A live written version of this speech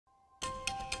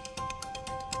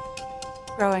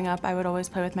Growing up, I would always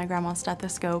play with my grandma's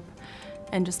stethoscope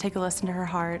and just take a listen to her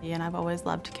heart, and I've always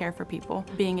loved to care for people.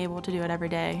 Being able to do it every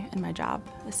day in my job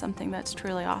is something that's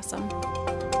truly awesome.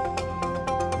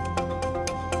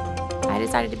 I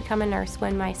decided to become a nurse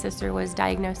when my sister was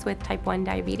diagnosed with type 1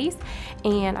 diabetes,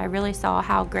 and I really saw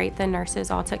how great the nurses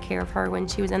all took care of her when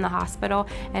she was in the hospital,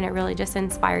 and it really just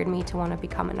inspired me to want to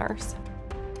become a nurse.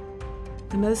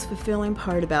 The most fulfilling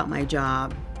part about my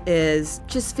job is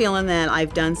just feeling that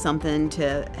I've done something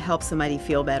to help somebody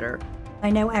feel better.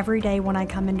 I know every day when I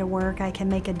come into work I can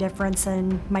make a difference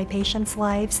in my patients'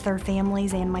 lives, their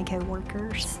families, and my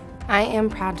coworkers. I am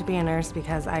proud to be a nurse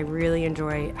because I really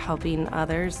enjoy helping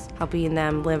others, helping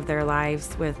them live their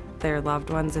lives with their loved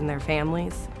ones and their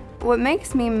families. What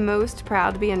makes me most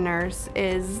proud to be a nurse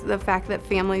is the fact that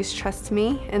families trust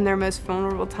me in their most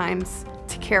vulnerable times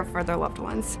to care for their loved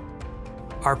ones.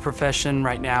 Our profession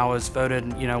right now is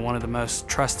voted, one of the most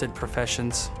trusted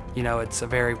professions. It's a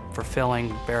very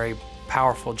fulfilling, very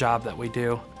powerful job that we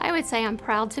do. I would say I'm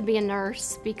proud to be a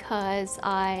nurse because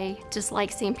I just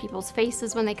like seeing people's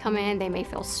faces when they come in. They may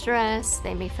feel stressed,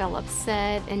 they may feel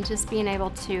upset, and just being able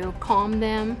to calm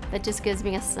them, that just gives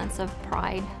me a sense of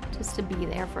pride just to be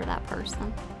there for that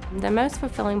person. The most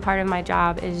fulfilling part of my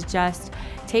job is just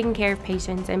taking care of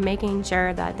patients and making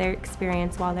sure that their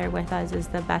experience while they're with us is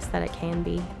the best that it can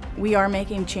be. We are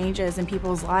making changes in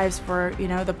people's lives for,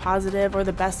 the positive or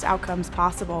the best outcomes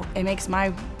possible. It makes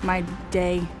my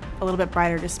day a little bit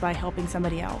brighter just by helping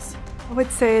somebody else. I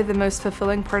would say the most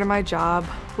fulfilling part of my job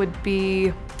would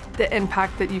be the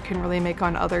impact that you can really make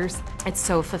on others. It's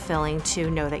so fulfilling to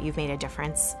know that you've made a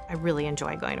difference. I really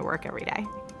enjoy going to work every day.